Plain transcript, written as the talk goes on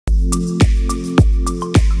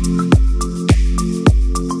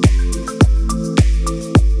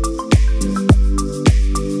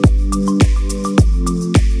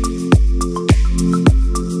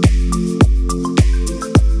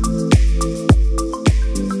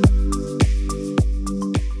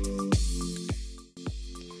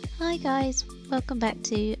guys, welcome back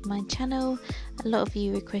to my channel. A lot of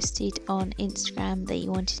you requested on Instagram that you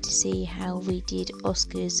wanted to see how we did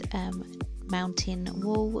Oscar's mountain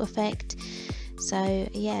wall effect. So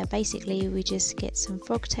yeah, basically we just get some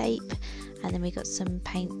frog tape and then we got some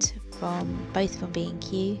paint from both from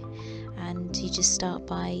B&Q, and you just start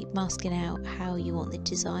by masking out how you want the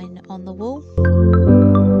design on the wall.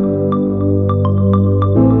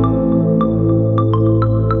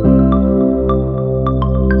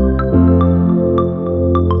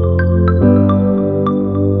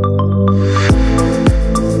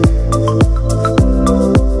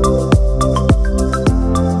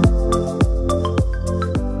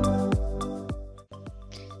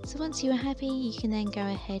 So once you are happy, you can then go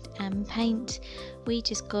ahead and paint. We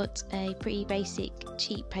just got a pretty basic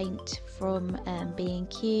cheap paint from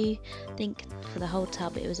B&Q. I think for the whole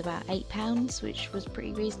tub it was about £8, which was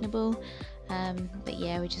pretty reasonable. But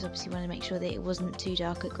yeah, we just obviously wanted to make sure that it wasn't too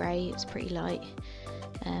dark or grey. It was pretty light.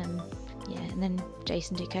 Yeah, and then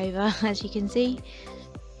Jason took over, as you can see.